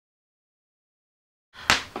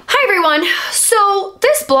everyone, so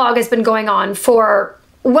this blog has been going on for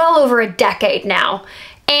well over a decade now,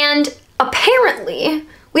 and apparently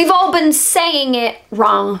we've all been saying it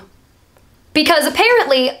wrong. Because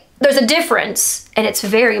apparently there's a difference, and it's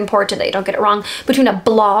very important that you don't get it wrong, between a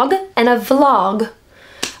blog and a vlog.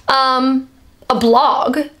 A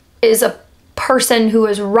blog is a person who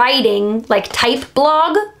is writing, like type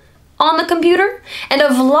blog on the computer, and a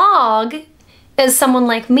vlog is someone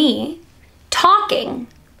like me talking,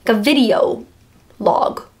 like a video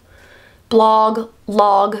log. Blog,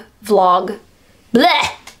 log, vlog, bleh.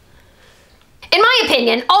 In my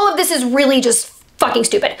opinion, all of this is really just fucking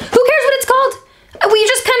stupid. Who cares what it's called? We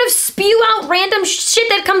just kind of spew out random shit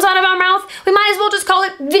that comes out of our mouth. We might as well just call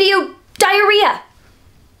it video diarrhea.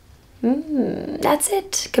 That's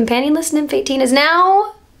it. Companionless Nymph 18 is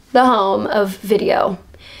now the home of video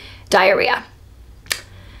diarrhea.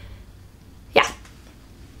 Yeah.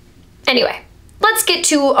 Anyway, let's get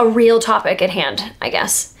to a real topic at hand, I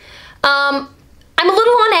guess. I'm a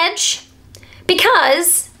little on edge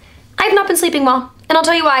because I've not been sleeping well, and I'll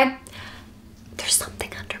tell you why. There's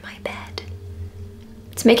something under my bed.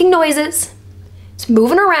 It's making noises. It's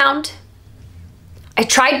moving around. I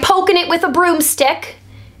tried poking it with a broomstick.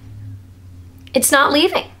 It's not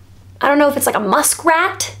leaving. I don't know if it's like a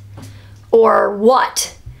muskrat or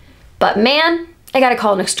what, but man, I gotta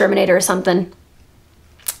call an exterminator or something.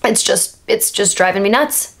 It's just driving me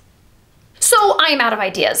nuts. So I'm out of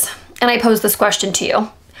ideas, and I pose this question to you.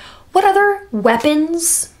 What other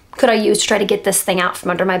weapons could I use to try to get this thing out from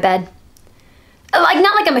under my bed? Like,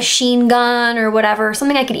 not like a machine gun or whatever,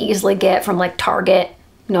 something I could easily get from like Target,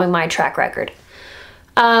 knowing my track record.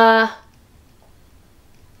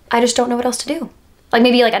 I just don't know what else to do. Like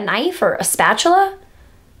maybe like a knife or a spatula?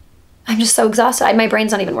 I'm just so exhausted. My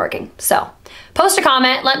brain's not even working. So post a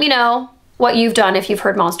comment, let me know what you've done if you've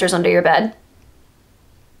heard monsters under your bed.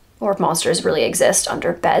 Or if monsters really exist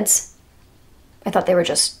under beds. I thought they were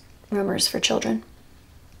just rumors for children.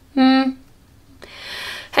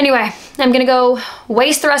 Anyway, I'm gonna go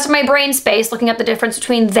waste the rest of my brain space looking up the difference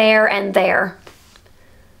between there and there.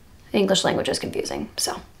 English language is confusing,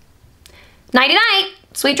 so. Nighty night,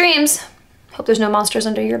 sweet dreams. Hope there's no monsters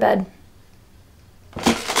under your bed.